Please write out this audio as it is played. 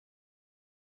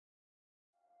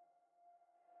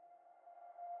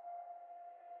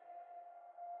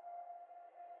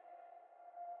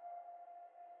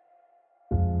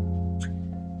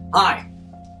Hi,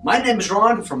 my name is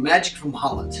Ron from Magic from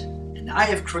Holland, and I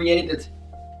have created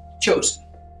Chosen.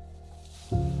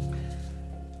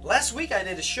 Last week I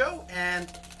did a show,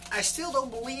 and I still don't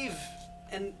believe,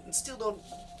 and still don't,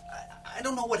 I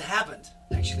don't know what happened,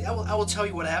 actually. I will tell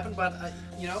you what happened, but,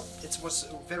 it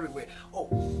was very weird. Oh,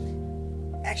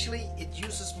 actually, it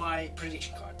uses my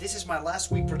prediction card. This is my last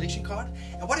week prediction card,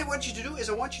 and what I want you to do is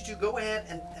I want you to go ahead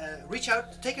and reach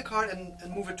out, take a card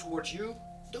and move it towards you.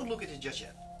 Don't look at it just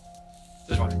yet.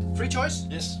 That's right. Free choice?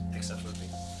 Yes. Absolutely.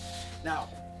 Now,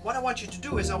 what I want you to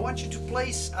do is I want you to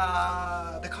place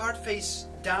the card face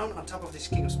down on top of this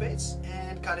King of Spades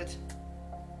and cut it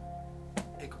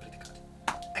and complete the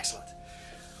cut. Excellent.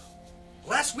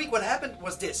 Last week what happened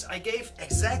was this. I gave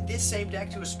this same deck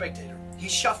to a spectator. He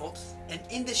shuffled, and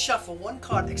in this shuffle one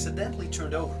card accidentally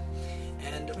turned over.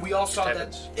 And we all saw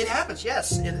that it happens,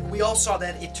 yes. And we all saw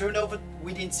that it turned over.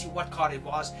 We didn't see what card it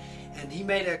was. And he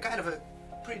made a kind of a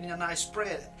pretty nice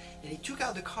spread. And he took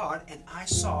out the card, and I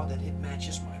saw that it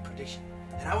matches my prediction.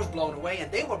 And I was blown away,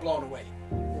 and they were blown away.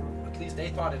 Or at least they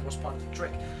thought it was part of the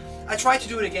trick. I tried to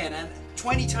do it again, and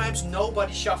 20 times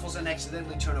nobody shuffles and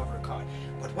accidentally turn over a card.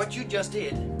 But what you just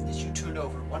did is you turned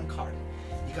over one card.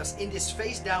 Because in this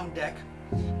face down deck,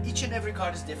 each and every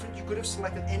card is different. You could have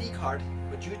selected any card,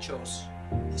 but you chose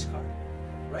this card,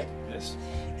 right? Yes.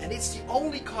 And it's the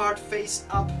only card face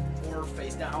up or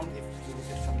face down, if you look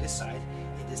at it from this side,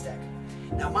 in this deck.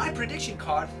 Now my prediction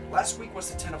card last week was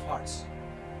the 10 of Hearts.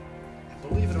 And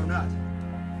believe it or not,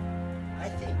 I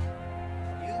think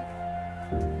you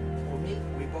or me,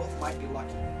 we both might be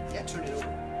lucky. Yeah, turn it over.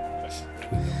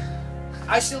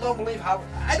 I still don't believe how,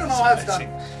 I don't know how it's done.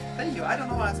 Thank you, I don't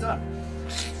know how it's done.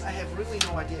 I have really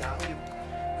no idea how you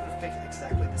could have picked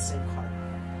exactly the same card.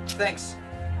 Thanks.